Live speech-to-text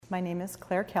My name is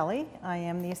Claire Kelly. I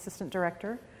am the Assistant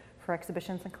Director for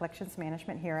Exhibitions and Collections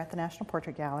Management here at the National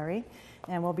Portrait Gallery,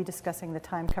 and we'll be discussing the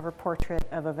time cover portrait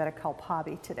of Oveta Culp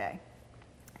Hobby today.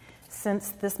 Since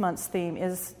this month's theme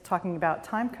is talking about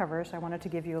time covers, I wanted to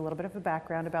give you a little bit of a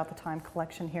background about the time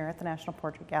collection here at the National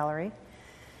Portrait Gallery.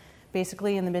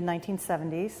 Basically, in the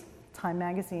mid-1970s, Time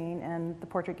magazine and the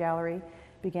Portrait Gallery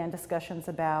began discussions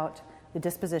about the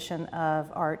disposition of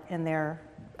art in their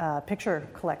picture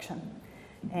collection.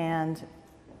 And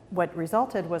what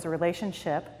resulted was a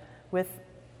relationship with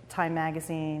Time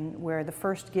magazine where the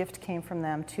first gift came from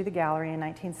them to the gallery in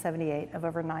 1978 of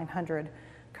over 900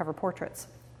 cover portraits.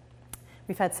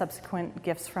 We've had subsequent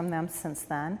gifts from them since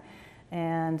then,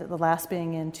 and the last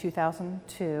being in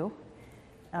 2002.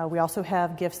 We also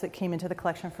have gifts that came into the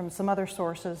collection from some other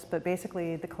sources, but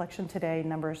basically the collection today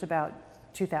numbers about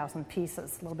 2,000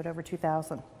 pieces, a little bit over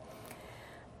 2,000.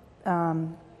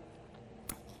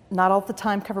 Not all the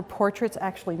Time cover portraits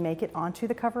actually make it onto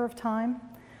the cover of Time.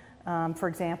 For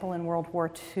example, in World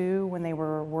War II, when they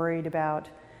were worried about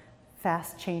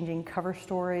fast-changing cover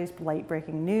stories,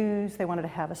 late-breaking news, they wanted to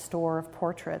have a store of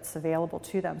portraits available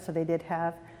to them. So they did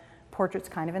have portraits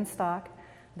kind of in stock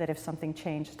that if something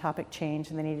changed, the topic changed,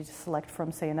 and they needed to select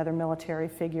from, say, another military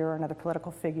figure or another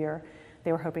political figure,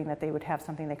 they were hoping that they would have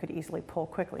something they could easily pull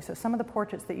quickly. So some of the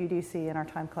portraits that you do see in our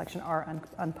Time collection are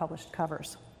unpublished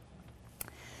covers.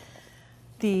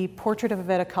 The portrait of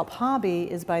Oveta Culp Hobby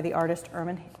is by the artist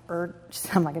I'm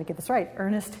not going to get this right,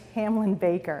 Ernest Hamlin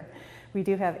Baker. We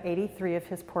do have 83 of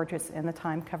his portraits in the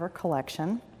Time cover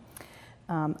collection.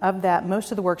 Of that,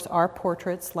 most of the works are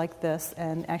portraits like this,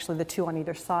 and actually the two on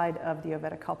either side of the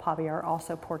Oveta Culp Hobby are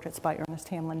also portraits by Ernest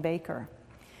Hamlin Baker.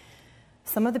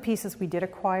 Some of the pieces we did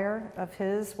acquire of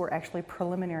his were actually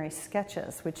preliminary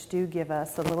sketches, which do give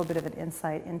us a little bit of an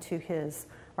insight into his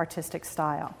artistic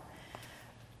style.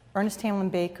 Ernest Hamlin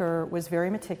Baker was very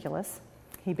meticulous.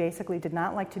 He basically did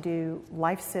not like to do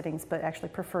life sittings, but actually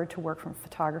preferred to work from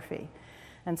photography.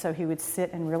 And so he would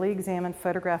sit and really examine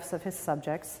photographs of his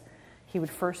subjects. He would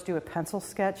first do a pencil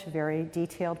sketch, a very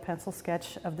detailed pencil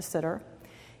sketch of the sitter.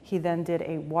 He then did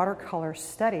a watercolor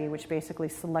study, which basically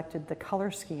selected the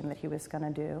color scheme that he was going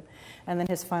to do. And then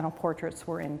his final portraits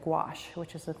were in gouache,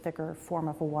 which is a thicker form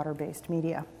of a water-based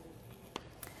media.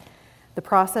 The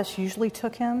process usually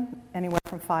took him anywhere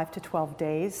from 5 to 12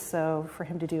 days, so for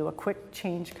him to do a quick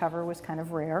change cover was kind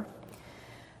of rare.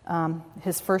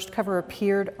 His first cover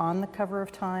appeared on the cover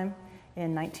of Time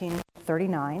in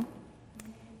 1939.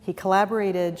 He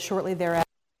collaborated shortly thereafter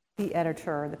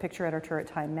with the picture editor at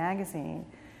Time magazine,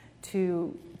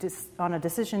 on a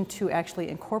decision to actually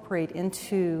incorporate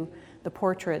into the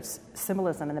portraits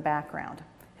symbolism in the background.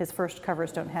 His first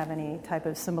covers don't have any type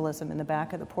of symbolism in the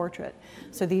back of the portrait.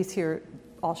 So these here,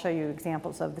 I'll show you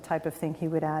examples of the type of thing he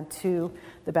would add to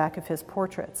the back of his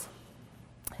portraits.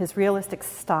 His realistic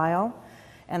style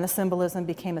and the symbolism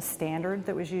became a standard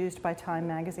that was used by Time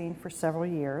magazine for several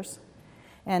years.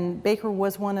 And Baker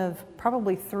was one of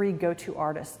probably 3 go-to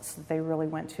artists that they really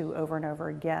went to over and over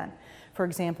again. For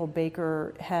example,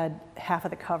 Baker had half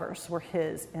of the covers were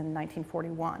his in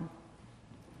 1941.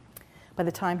 By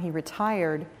the time he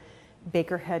retired,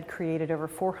 Baker had created over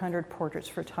 400 portraits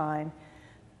for Time,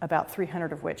 about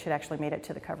 300 of which had actually made it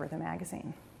to the cover of the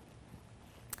magazine.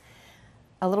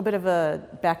 A little bit of a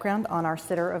background on our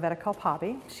sitter, Oveta Culp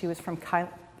Hobby. She was from I'm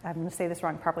going to say this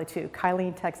wrong properly too,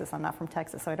 Kylene, Texas. I'm not from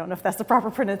Texas, so I don't know if that's the proper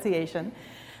pronunciation.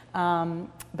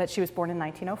 But she was born in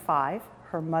 1905.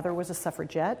 Her mother was a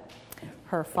suffragette.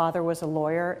 Her father was a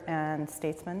lawyer and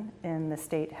statesman in the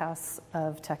State House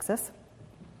of Texas.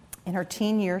 In her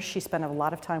teen years, she spent a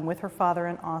lot of time with her father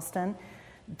in Austin,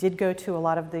 did go to a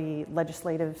lot of the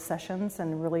legislative sessions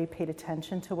and really paid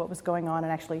attention to what was going on,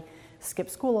 and actually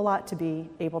skipped school a lot to be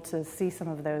able to see some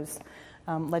of those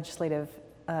legislative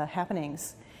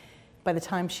happenings. By the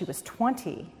time she was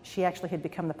 20, she actually had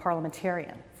become the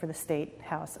parliamentarian for the State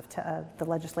House, the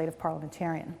legislative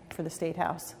parliamentarian for the State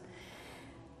House.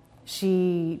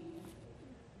 She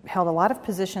held a lot of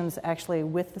positions actually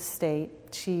with the state.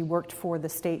 She worked for the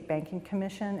State Banking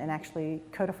Commission and actually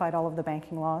codified all of the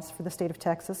banking laws for the state of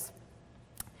Texas.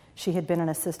 She had been an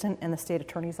assistant in the state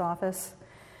attorney's office.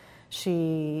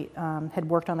 She had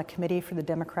worked on the committee for the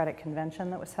Democratic Convention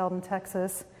that was held in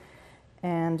Texas.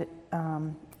 And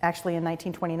actually in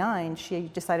 1929, she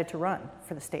decided to run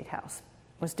for the State House,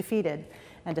 was defeated,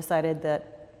 and decided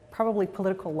that probably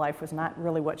political life was not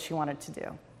really what she wanted to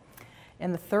do.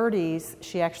 In the 30s,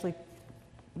 she actually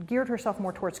geared herself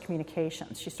more towards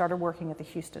communications. She started working at the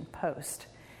Houston Post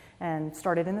and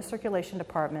started in the circulation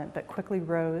department, but quickly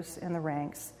rose in the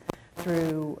ranks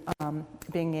through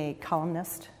being a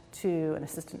columnist to an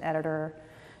assistant editor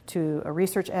to a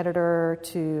research editor,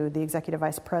 to the executive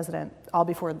vice president, all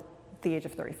before the age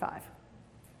of 35.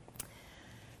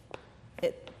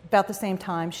 About the same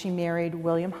time, she married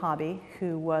William Hobby,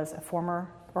 who was a former,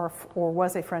 or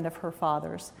was a friend of her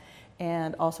father's,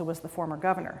 and also was the former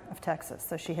governor of Texas.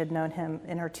 So she had known him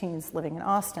in her teens living in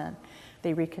Austin.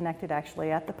 They reconnected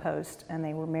actually at the Post, and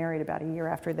they were married about a year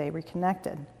after they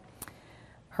reconnected.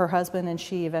 Her husband and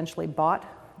she eventually bought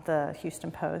the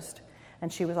Houston Post,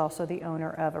 and she was also the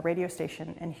owner of a radio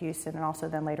station in Houston and also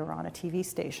then later on a TV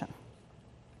station.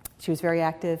 She was very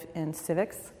active in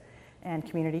civics and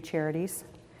community charities,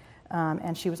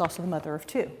 and she was also the mother of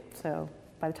two. So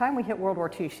by the time we hit World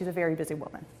War II, she's a very busy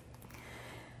woman.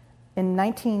 In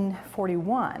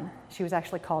 1941, she was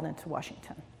actually called into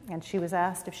Washington, and she was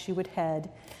asked if she would head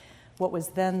what was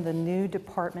then the new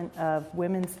Department of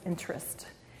Women's Interest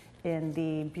in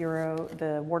the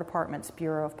War Department's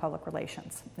Bureau of Public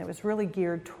Relations. It was really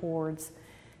geared towards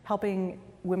helping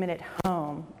women at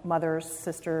home, mothers,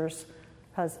 sisters,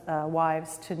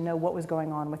 wives, to know what was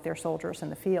going on with their soldiers in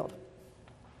the field.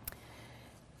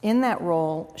 In that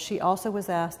role, she also was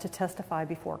asked to testify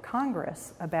before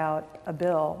Congress about a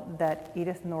bill that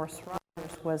Edith Norris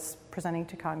Rogers was presenting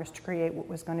to Congress to create what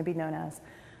was going to be known as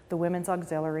the Women's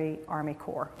Auxiliary Army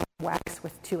Corps, WACS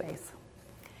with 2 A's.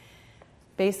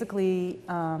 Basically,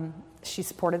 she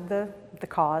supported the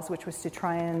cause, which was to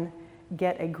try and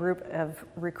get a group of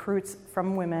recruits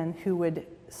from women who would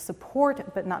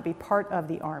support but not be part of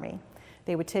the Army.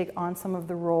 They would take on some of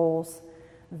the roles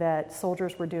that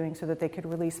soldiers were doing so that they could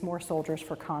release more soldiers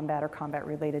for combat or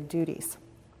combat-related duties.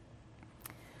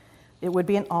 It would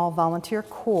be an all-volunteer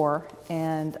corps,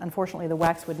 and unfortunately the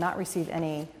WACS would not receive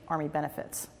any Army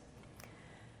benefits.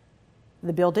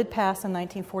 The bill did pass in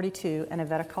 1942, and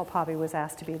Oveta Culp Hobby was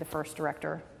asked to be the first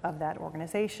director of that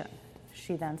organization.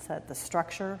 She then set the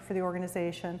structure for the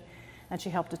organization, and she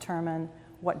helped determine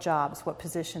what jobs, what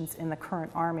positions in the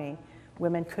current Army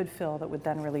women could fill that would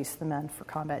then release the men for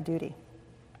combat duty.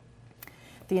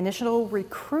 The initial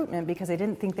recruitment, because they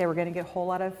didn't think they were going to get a whole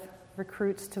lot of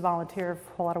recruits to volunteer,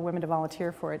 a whole lot of women to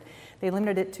volunteer for it, they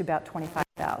limited it to about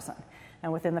 25,000.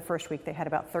 And within the first week, they had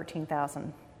about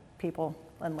 13,000 people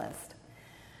enlist.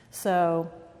 So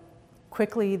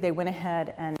quickly, they went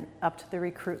ahead and upped the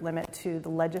recruit limit to the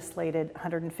legislated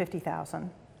 150,000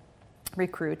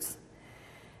 recruits.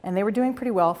 And they were doing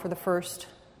pretty well for the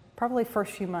probably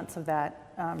first few months of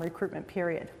that recruitment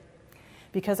period.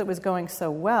 Because it was going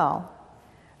so well,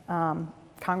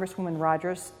 Congresswoman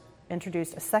Rogers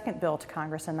introduced a second bill to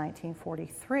Congress in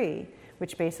 1943,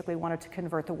 which basically wanted to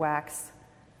convert the WACS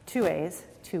 2As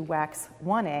to WACS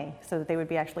 1A so that they would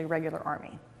be actually regular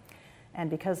Army. And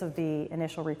because of the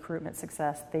initial recruitment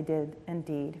success, they did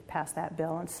indeed pass that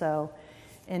bill. And so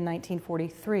in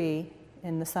 1943,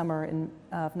 in the summer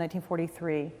of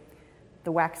 1943,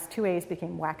 the WACS 2As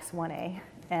became WACS 1A,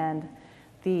 and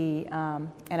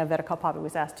Oveta Culp Hobby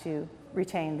was asked to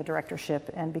retain the directorship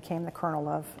and became the colonel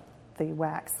of the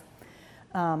WACS.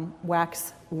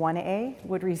 WACS 1A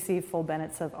would receive full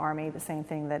benefits of Army, the same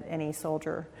thing that any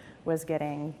soldier was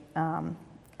getting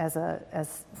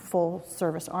as full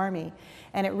service Army.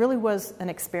 And it really was an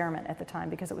experiment at the time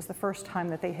because it was the first time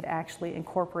that they had actually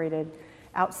incorporated,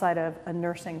 outside of a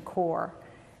nursing corps,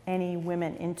 any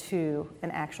women into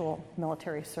an actual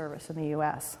military service in the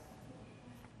U.S.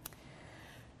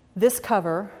 This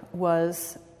cover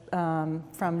was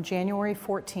from January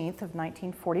 14th of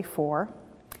 1944.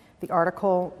 The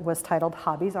article was titled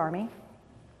Hobby's Army.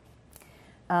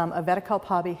 Oveta Culp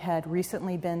Hobby had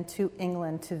recently been to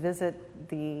England to visit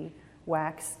the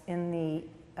WACS in the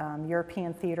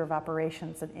European Theater of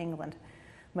Operations in England,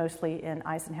 mostly in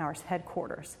Eisenhower's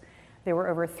headquarters. There were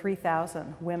over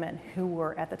 3,000 women who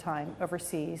were at the time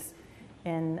overseas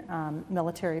in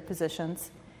military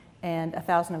positions, and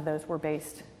 1,000 of those were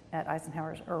based at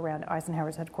around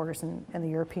Eisenhower's headquarters in the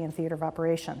European Theater of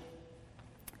Operation.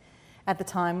 At the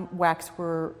time, WACS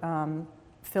were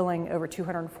filling over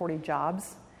 240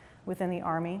 jobs within the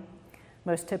Army.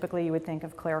 Most typically, you would think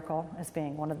of clerical as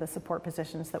being one of the support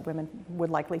positions that women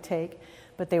would likely take,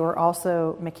 but they were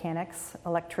also mechanics,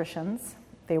 electricians,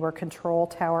 they were control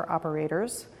tower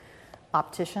operators,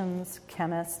 opticians,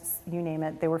 chemists, you name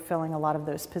it. They were filling a lot of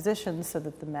those positions so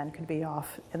that the men could be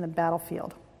off in the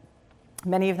battlefield.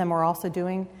 Many of them were also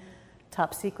doing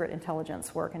top secret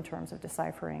intelligence work in terms of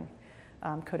deciphering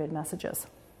coded messages.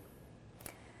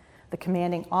 The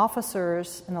commanding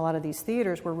officers in a lot of these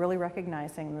theaters were really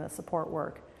recognizing the support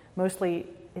work. Mostly,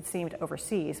 it seemed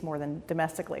overseas more than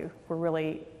domestically, were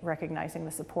really recognizing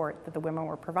the support that the women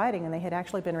were providing, and they had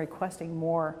actually been requesting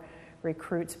more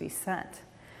recruits be sent.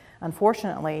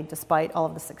 Unfortunately, despite all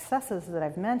of the successes that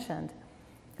I've mentioned,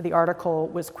 the article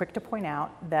was quick to point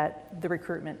out that the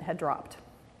recruitment had dropped.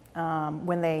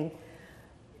 When they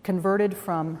converted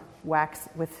from wax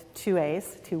with 2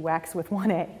 A's to wax with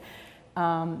 1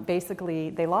 A, basically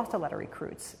they lost a lot of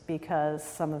recruits because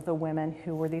some of the women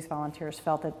who were these volunteers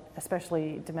felt that,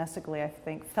 especially domestically, I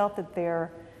think, felt that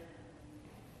their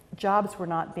jobs were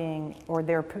not being, or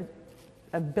their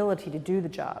ability to do the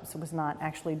jobs was not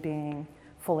actually being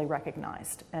fully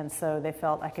recognized. And so they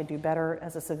felt I could do better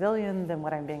as a civilian than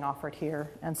what I'm being offered here.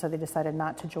 And so they decided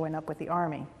not to join up with the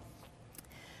Army.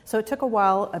 So it took a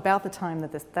while, about the time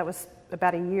that was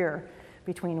about a year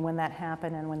between when that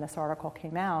happened and when this article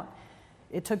came out.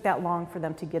 It took that long for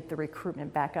them to get the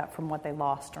recruitment back up from what they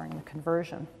lost during the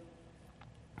conversion.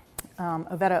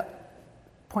 Oveta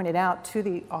pointed out to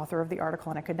the author of the article,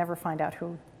 and I could never find out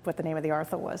what the name of the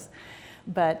author was,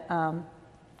 but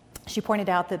she pointed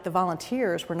out that the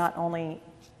volunteers were not only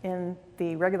in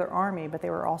the regular Army, but they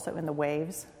were also in the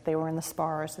Waves, they were in the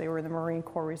SPARs, they were in the Marine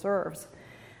Corps Reserves.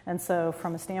 And so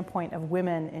from a standpoint of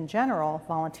women in general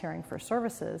volunteering for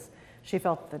services, she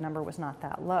felt the number was not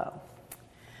that low.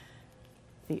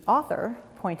 The author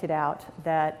pointed out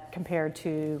that compared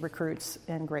to recruits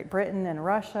in Great Britain and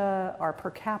Russia, our per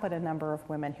capita number of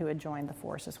women who had joined the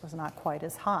forces was not quite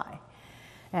as high.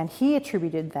 And he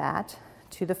attributed that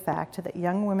to the fact that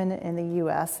young women in the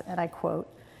U.S., and I quote,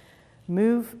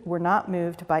 were not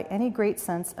moved by any great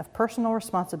sense of personal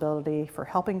responsibility for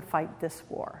helping fight this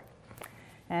war.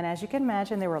 And as you can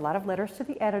imagine, there were a lot of letters to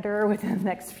the editor within the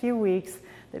next few weeks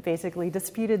that basically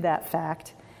disputed that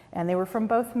fact. And they were from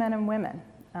both men and women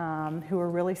who were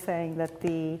really saying that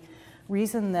the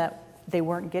reason that they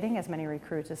weren't getting as many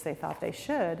recruits as they thought they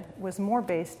should was more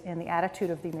based in the attitude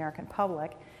of the American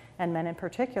public, and men in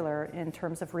particular, in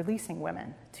terms of releasing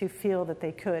women to feel that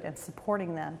they could, and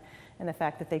supporting them in the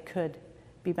fact that they could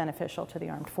be beneficial to the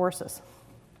armed forces.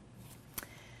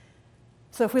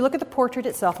 So if we look at the portrait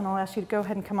itself, and I'll ask you to go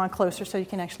ahead and come on closer so you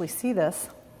can actually see this.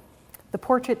 The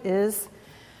portrait is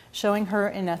showing her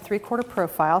in a 3/4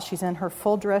 profile. She's in her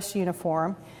full dress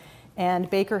uniform, and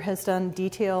Baker has done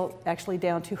detail actually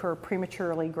down to her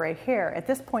prematurely gray hair. At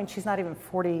this point, she's not even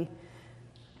 40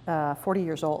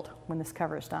 years old when this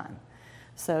cover is done.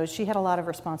 So she had a lot of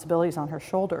responsibilities on her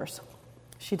shoulders.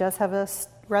 She does have a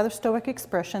rather stoic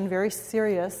expression, very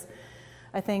serious,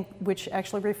 I think, which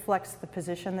actually reflects the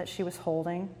position that she was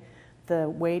holding, the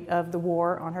weight of the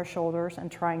war on her shoulders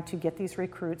and trying to get these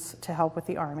recruits to help with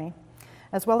the Army,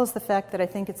 as well as the fact that I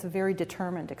think it's a very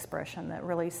determined expression that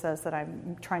really says that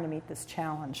I'm trying to meet this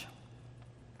challenge.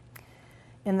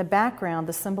 In the background,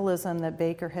 the symbolism that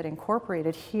Baker had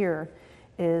incorporated here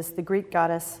is the Greek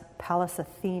goddess Pallas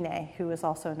Athene, who is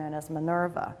also known as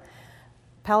Minerva.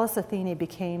 Pallas Athene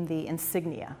became the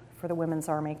insignia for the Women's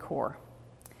Army Corps.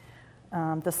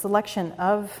 The selection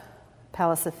of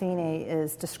Pallas Athene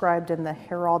is described in the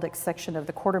heraldic section of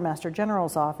the Quartermaster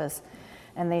General's office,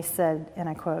 and they said, and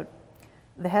I quote,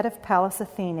 "The head of Pallas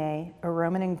Athene, a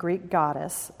Roman and Greek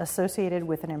goddess associated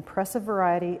with an impressive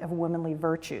variety of womanly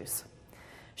virtues.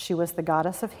 She was the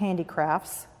goddess of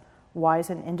handicrafts, wise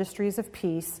in industries of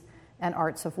peace and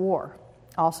arts of war,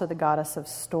 also the goddess of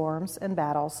storms and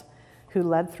battles, who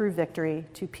led through victory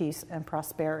to peace and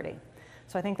prosperity."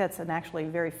 So I think that's actually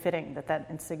very fitting that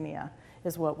insignia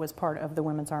is what was part of the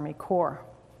Women's Army Corps.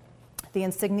 The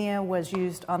insignia was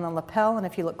used on the lapel, and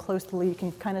if you look closely, you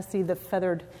can kind of see the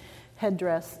feathered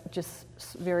headdress just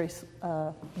very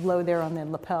low there on the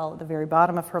lapel, at the very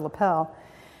bottom of her lapel,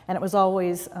 and it was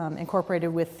always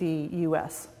incorporated with the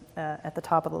U.S. At the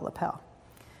top of the lapel.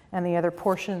 And the other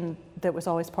portion that was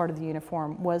always part of the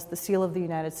uniform was the seal of the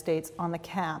United States on the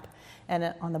cap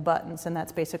and on the buttons, and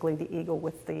that's basically the eagle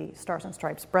with the Stars and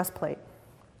Stripes breastplate.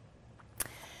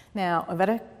 Now,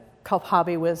 Oveta Culp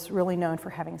Hobby was really known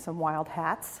for having some wild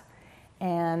hats,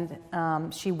 and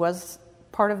she was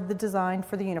part of the design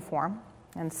for the uniform,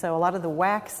 and so a lot of the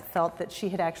wax felt that she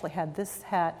had actually had this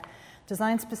hat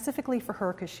designed specifically for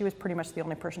her because she was pretty much the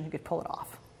only person who could pull it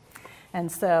off. And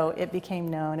so it became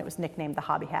known, it was nicknamed the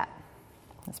Hobby Hat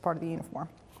as part of the uniform.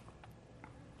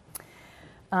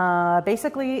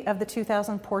 Basically, of the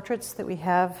 2,000 portraits that we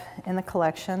have in the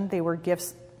collection, they were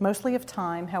gifts mostly of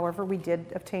time. However, we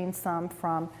did obtain some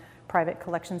from private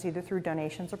collections, either through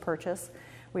donations or purchase.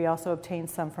 We also obtained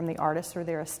some from the artists or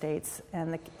their estates.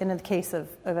 And in the case of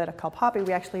Oveta Culp Hobby,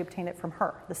 we actually obtained it from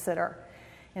her, the sitter.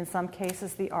 In some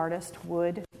cases, the artist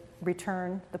would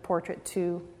return the portrait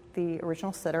to the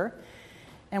original sitter.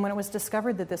 And when it was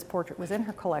discovered that this portrait was in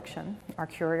her collection, our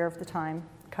curator of the time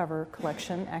cover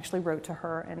collection actually wrote to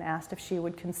her and asked if she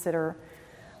would consider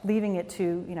leaving it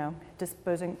to,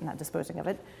 not disposing of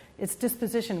it, its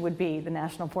disposition would be the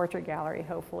National Portrait Gallery,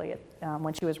 hopefully,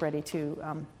 when she was ready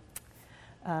to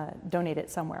donate it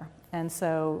somewhere. And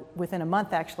so within a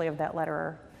month, actually, of that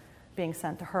letter being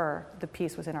sent to her, the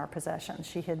piece was in our possession.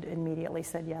 She had immediately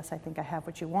said, yes, I think I have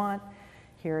what you want.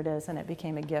 Here it is, and it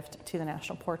became a gift to the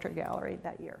National Portrait Gallery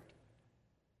that year.